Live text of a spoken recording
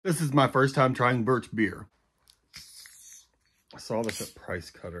This is my first time trying birch beer. I saw this at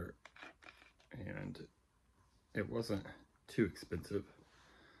Price Cutter and it wasn't too expensive.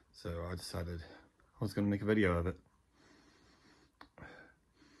 So I decided I was going to make a video of it.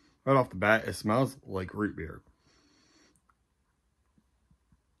 Right off the bat, it smells like root beer.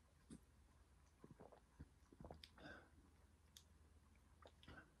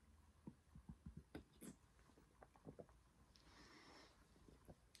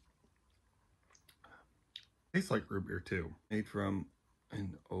 Tastes like root beer too. Made from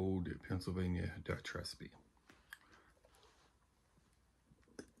an old Pennsylvania Dutch recipe.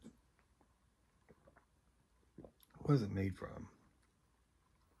 What is it made from?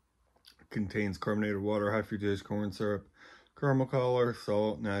 It contains carbonated water, high fructose corn syrup, caramel color,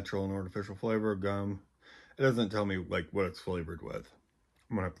 salt, natural and artificial flavor, gum. It doesn't tell me like what it's flavored with.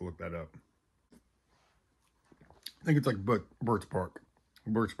 I'm gonna have to look that up. I think it's like birch bark.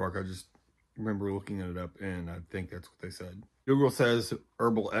 Birch bark, I just remember looking it up and I think that's what they said. Google says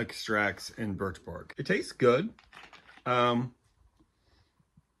herbal extracts and birch bark. It tastes good.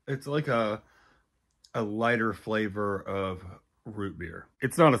 It's like a lighter flavor of root beer.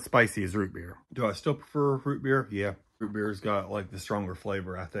 It's not as spicy as root beer. Do I still prefer root beer? Yeah. Root beer's got like the stronger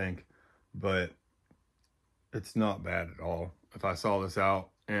flavor, I think, but it's not bad at all. If I saw this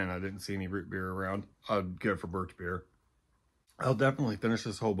out and I didn't see any root beer around, I'd go for birch beer. I'll definitely finish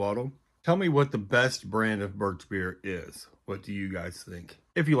this whole bottle. Tell me what the best brand of birch beer is. What do you guys think?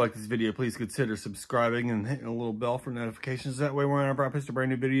 If you like this video, please consider subscribing and hitting a little bell for notifications. That way, whenever I post a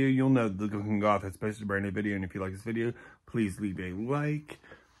brand new video, you'll know the Cooking Goth has posted a brand new video. And if you like this video, please leave a like,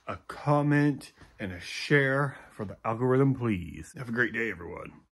 a comment, and a share for the algorithm, please. Have a great day, everyone.